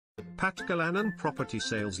Callanan Property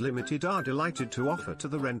Sales Ltd are delighted to offer to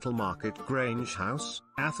the rental market Grange House,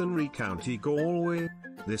 Athenry, County Galway.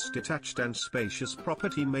 This detached and spacious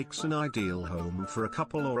property makes an ideal home for a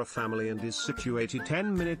couple or a family and is situated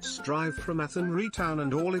 10 minutes drive from Athenry town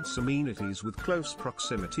and all its amenities with close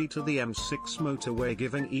proximity to the M6 motorway,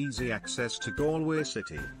 giving easy access to Galway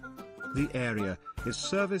city. The area is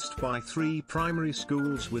serviced by 3 primary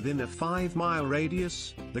schools within a 5-mile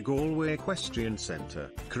radius. The Galway Equestrian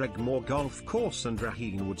Centre, Craigmore Golf Course and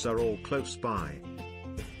Raheen Woods are all close by.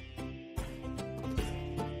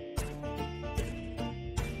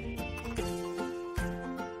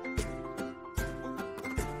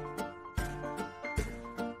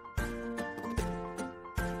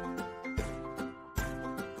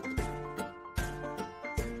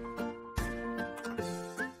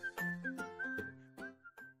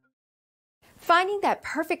 Finding that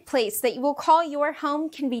perfect place that you will call your home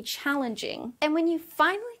can be challenging. And when you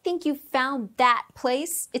finally think you've found that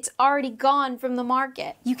place, it's already gone from the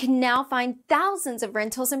market. You can now find thousands of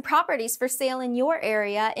rentals and properties for sale in your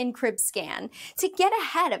area in CribScan. To get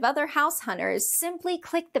ahead of other house hunters, simply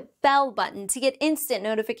click the bell button to get instant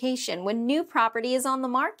notification when new property is on the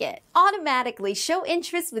market. Automatically show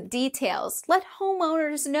interest with details. Let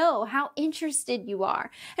homeowners know how interested you are.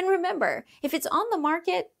 And remember, if it's on the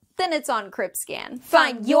market, then it's on CribScan.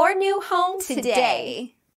 Find your new home today.